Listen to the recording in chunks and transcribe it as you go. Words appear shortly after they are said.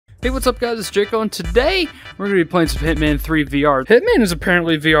Hey, what's up guys, it's Jaco, and today we're going to be playing some Hitman 3 VR. Hitman is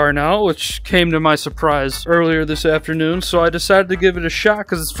apparently VR now, which came to my surprise earlier this afternoon, so I decided to give it a shot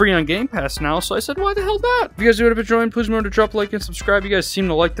because it's free on Game Pass now, so I said, why the hell not? If you guys do end up enjoying, please remember to drop a like and subscribe. You guys seem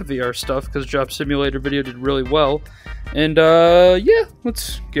to like the VR stuff because Job Simulator video did really well. And, yeah,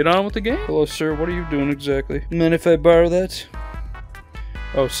 let's get on with the game. Hello, sir, what are you doing exactly? Man, if I borrow that?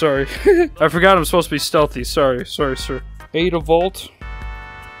 Oh, sorry. I forgot I'm supposed to be stealthy. Sorry, sir. A to vault.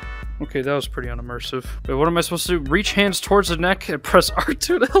 Okay, that was pretty unimmersive. Wait, what am I supposed to do? Reach hands towards the neck and press R2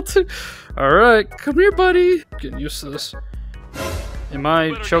 to L2? Alright, come here, buddy. Getting used to this. Am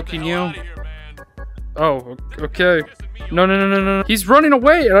I choking you? Oh, okay. No. He's running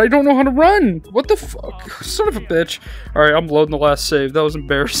away and I don't know how to run. What the fuck? Son of a bitch. Alright, I'm loading the last save. That was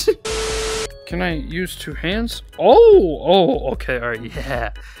embarrassing. Can I use two hands? Oh, okay, alright,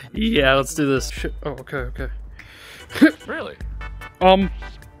 yeah. Yeah, let's do this. Shit, oh, okay. Really?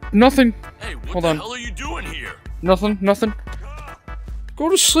 Nothing. Hey, what Hold the on. hell are you doing here? Nothing. Go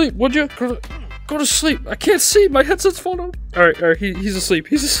to sleep, would you? Go to sleep. I can't see. My headset's falling out. Alright, he's asleep.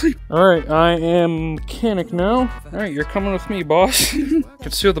 Alright, I am mechanic now. Alright, you're coming with me, boss.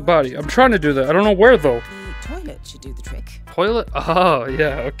 Conceal the body. I'm trying to do that. I don't know where, though. The toilet should do the trick. Toilet? Oh,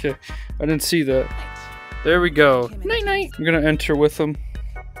 yeah, okay. I didn't see that. There we go. Night. I'm gonna enter with him.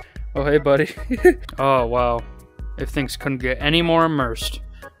 Oh, hey, buddy. Oh, wow. If things couldn't get any more immersed.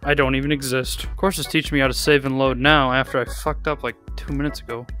 I don't even exist. Of course, it's teaching me how to save and load now after I fucked up like 2 minutes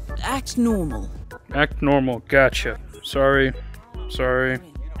ago. Act normal. Act normal. Gotcha. Sorry. They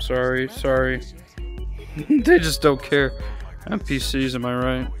just don't care. NPCs, am I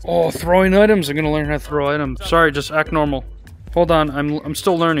right? Oh, throwing items. I'm gonna learn how to throw items. Sorry, just act normal. Hold on. I'm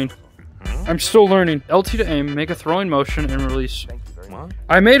still learning. LT to aim. Make a throwing motion and release.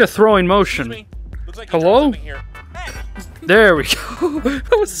 I made a throwing motion. Hello? There we go.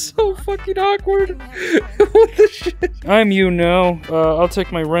 That was so fucking awkward. What the shit? I'm you now. I'll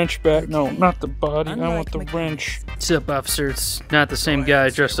take my wrench back. No, not the body. I want the wrench. What's up, officer? It's not the same guy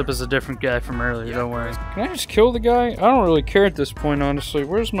dressed up as a different guy from earlier. Don't worry. Can I just kill the guy? I don't really care at this point, honestly.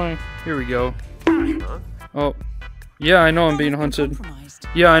 Where's my... Here we go. Oh. Yeah, I know I'm being hunted.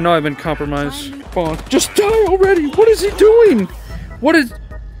 Yeah, I know I've been compromised. Come on. Just die already! What is he doing? What is...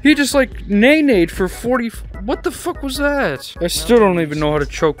 He just like nay-nayed for 40... What the fuck was that? I still don't even know how to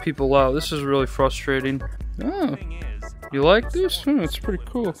choke people out. This is really frustrating. Oh. You like this? Oh, it's pretty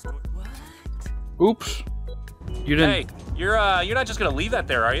cool. Oops. You didn't... Hey, you're not just gonna leave that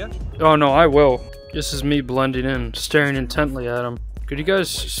there, are you? Oh no, I will. This is me blending in, staring intently at him. Could you guys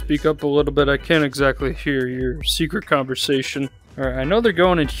speak up a little bit? I can't exactly hear your secret conversation. Alright, I know they're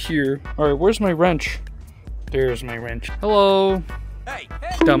going in here. Alright, where's my wrench? There's my wrench. Hello. Hey.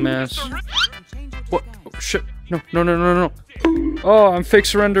 Dumbass. What? Oh, shit. No. Oh, I'm fake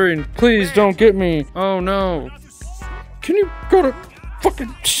surrendering. Please don't get me. Oh, no. Can you go to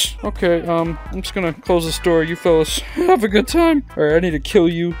fucking... Okay, I'm just gonna close this door. You fellas have a good time. Alright, I need to kill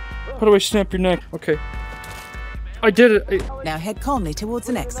you. How do I snap your neck? Okay. I did it. Now head calmly towards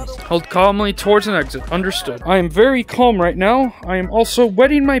an exit. Hold calmly towards an exit. Understood. I am very calm right now. I am also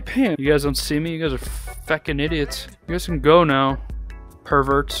wetting my pants. You guys don't see me? You guys are feckin' idiots. You guys can go now.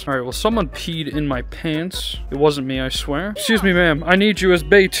 Perverts. Alright, well, someone peed in my pants. It wasn't me, I swear. Excuse me, ma'am. I need you as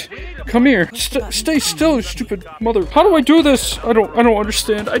bait. Come here. Stay still, you stupid mother. How do I do this? I don't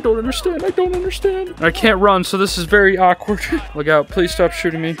understand. I don't understand. I can't run, so this is very awkward. Look out. Please stop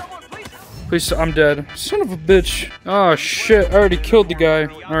shooting me. Please, I'm dead. Son of a bitch. Oh, shit. I already killed the guy.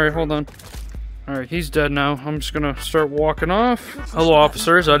 Alright, hold on. Alright, he's dead now. I'm just gonna start walking off. Hello,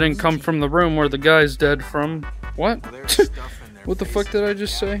 officers. I didn't come from the room where the guy's dead from. What? What the fuck did I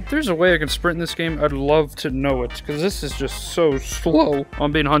just say? If there's a way I can sprint in this game, I'd love to know it, because this is just so slow.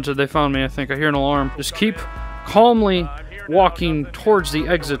 I'm being hunted. They found me, I think. I hear an alarm. Just keep calmly walking towards the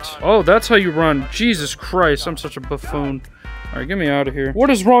exit. Oh, that's how you run. Jesus Christ, I'm such a buffoon. Alright, get me out of here.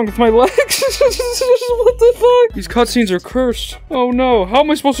 What is wrong with my legs? What the fuck? These cutscenes are cursed. Oh no, how am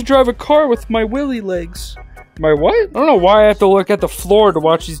I supposed to drive a car with my willy legs? My what? I don't know why I have to look at the floor to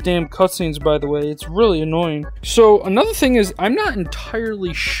watch these damn cutscenes, by the way. It's really annoying. So, another thing is, I'm not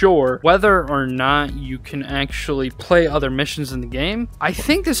entirely sure whether or not you can actually play other missions in the game. I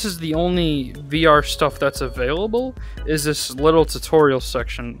think this is the only VR stuff that's available, is this little tutorial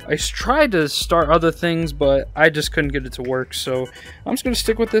section. I tried to start other things, but I just couldn't get it to work, so I'm just gonna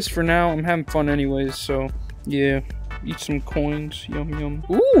stick with this for now. I'm having fun anyways, so yeah. Eat some coins. Yum.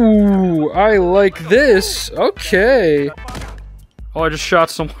 Ooh, I like this. Okay. Oh, I just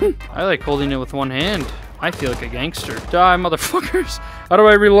shot someone. I like holding it with one hand. I feel like a gangster. Die, motherfuckers. How do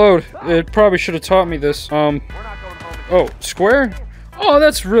I reload? It probably should have taught me this. Oh, square? Oh,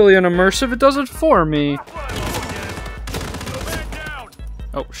 that's really unimmersive. It does it for me.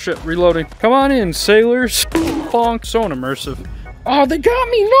 Oh, shit. Reloading. Come on in, sailors. Bonk. So unimmersive. Oh, they got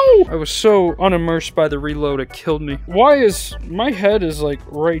me. No! I was so unimmersed by the reload, it killed me. Why is... My head is, like,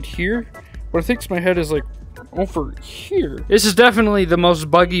 right here. But I think my head is, like, over here. This is definitely the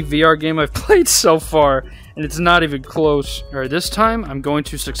most buggy VR game I've played so far. And it's not even close. Alright, this time, I'm going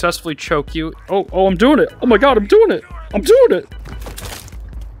to successfully choke you. Oh, I'm doing it. Oh my god, I'm doing it. I'm doing it.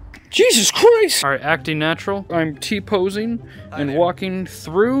 Jesus Christ! Alright, acting natural. I'm T-posing and walking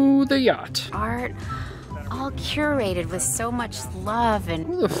through the yacht. Art, all curated with so much love and...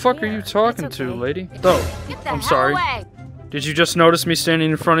 Who the fuck are you talking to, lady? Oh, Get the I'm hell sorry. away. Did you just notice me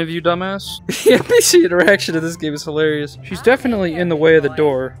standing in front of you, dumbass? The NPC interaction in this game is hilarious. She's definitely in the way of the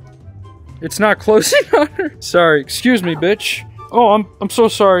door. It's not closing on her. Sorry, excuse me, bitch. Oh, I'm so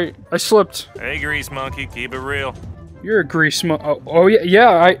sorry. I slipped. Hey, grease monkey, keep it real. You're a grease monkey. Oh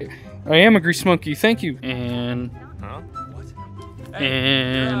yeah, I am a grease monkey. Thank you. And Huh? What?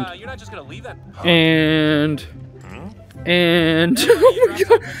 and Hey, you're not just gonna leave that. and oh my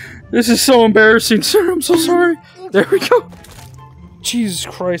god, this is so embarrassing, sir. I'm so sorry. There we go. Jesus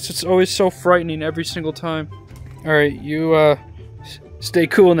Christ, it's always so frightening every single time. All right, you stay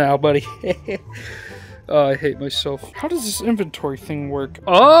cool now, buddy. Oh, I hate myself. How does this inventory thing work?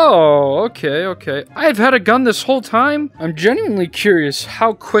 Oh, okay. I've had a gun this whole time. I'm genuinely curious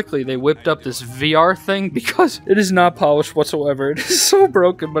how quickly they whipped up this VR thing because it is not polished whatsoever. It is so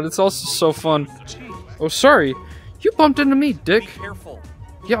broken, but it's also so fun. Oh, sorry. You bumped into me, dick. Be careful.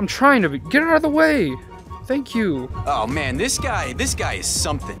 Yeah, I'm trying to be. Get out of the way. Thank you. Oh man, this guy is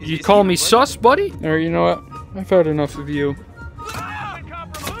something. You call me sus, buddy? Alright, you know what? I've had enough of you.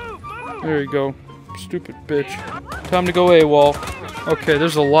 There you go. Stupid bitch. Time to go AWOL. Okay,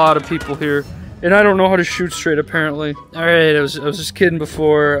 there's a lot of people here. And I don't know how to shoot straight, apparently. Alright, I was just kidding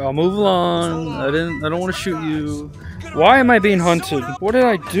before. I'll move along. I don't want to shoot you. Why am I being hunted? What did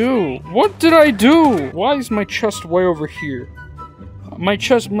I do? What did I do? Why is my chest way over here? My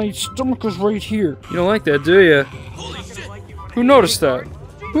stomach is right here. You don't like that, do you? Who noticed that?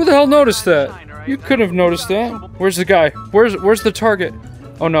 Who the hell noticed that? You couldn't have noticed that. Where's the guy? Where's the target?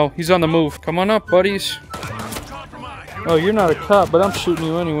 Oh no, he's on the move. Come on up, buddies. Oh, you're not a cop, but I'm shooting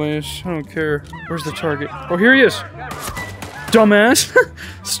you anyways. I don't care. Where's the target? Oh, here he is. Dumbass.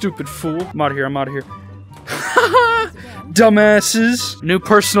 Stupid fool. I'm out of here. Dumbasses. New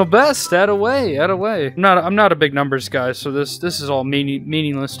personal best. Atta-way. I'm not a big numbers guy, so this is all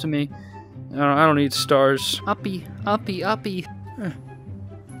meaningless to me. I don't need stars. Uppy.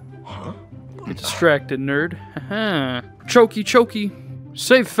 Get distracted, nerd. Chokey.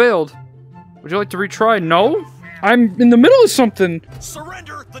 Save failed. Would you like to retry? No? I'm in the middle of something.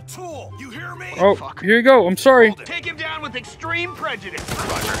 Surrender the tool. You hear me? Oh, here you go. I'm sorry. Take him down with extreme prejudice.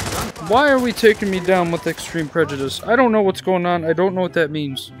 Why are we taking me down with extreme prejudice? I don't know what's going on. I don't know what that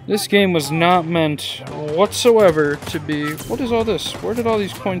means. This game was not meant whatsoever to be... What is all this? Where did all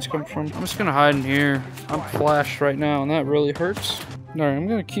these coins come from? I'm just gonna hide in here. I'm flashed right now, and that really hurts. Alright, I'm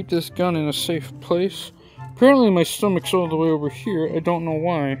gonna keep this gun in a safe place. Apparently my stomach's all the way over here. I don't know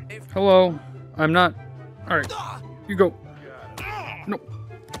why. Hello? I'm not... Alright. You go. No.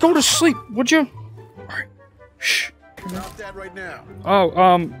 Go to sleep, would you? Alright. Shh. Stop that right now.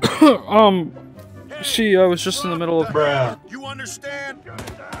 Oh, see, I was just in the middle of... Bruh. You understand?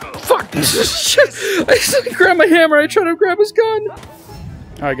 Fuck this is shit! I just grabbed my hammer, I tried to grab his gun!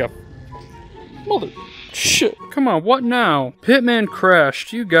 I got... Mother... Shit. Come on, what now? Hitman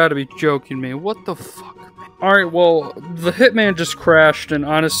crashed. You gotta be joking me. What the fuck? Alright, well, the Hitman just crashed, and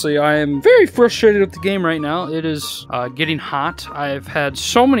honestly, I am very frustrated with the game right now. It is getting hot. I've had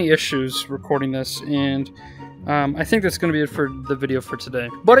so many issues recording this, and I think that's going to be it for the video for today.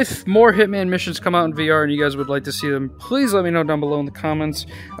 But if more Hitman missions come out in VR and you guys would like to see them, please let me know down below in the comments.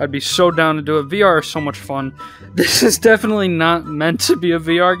 I'd be so down to do it. VR is so much fun. This is definitely not meant to be a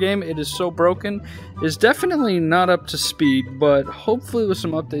VR game. It is so broken. It's definitely not up to speed, but hopefully with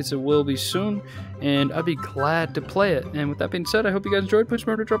some updates it will be soon. And I'd be glad to play it. And with that being said, I hope you guys enjoyed. Please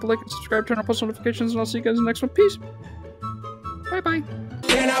remember to drop a like and subscribe, turn on post notifications, and I'll see you guys in the next one. Peace. Bye-bye.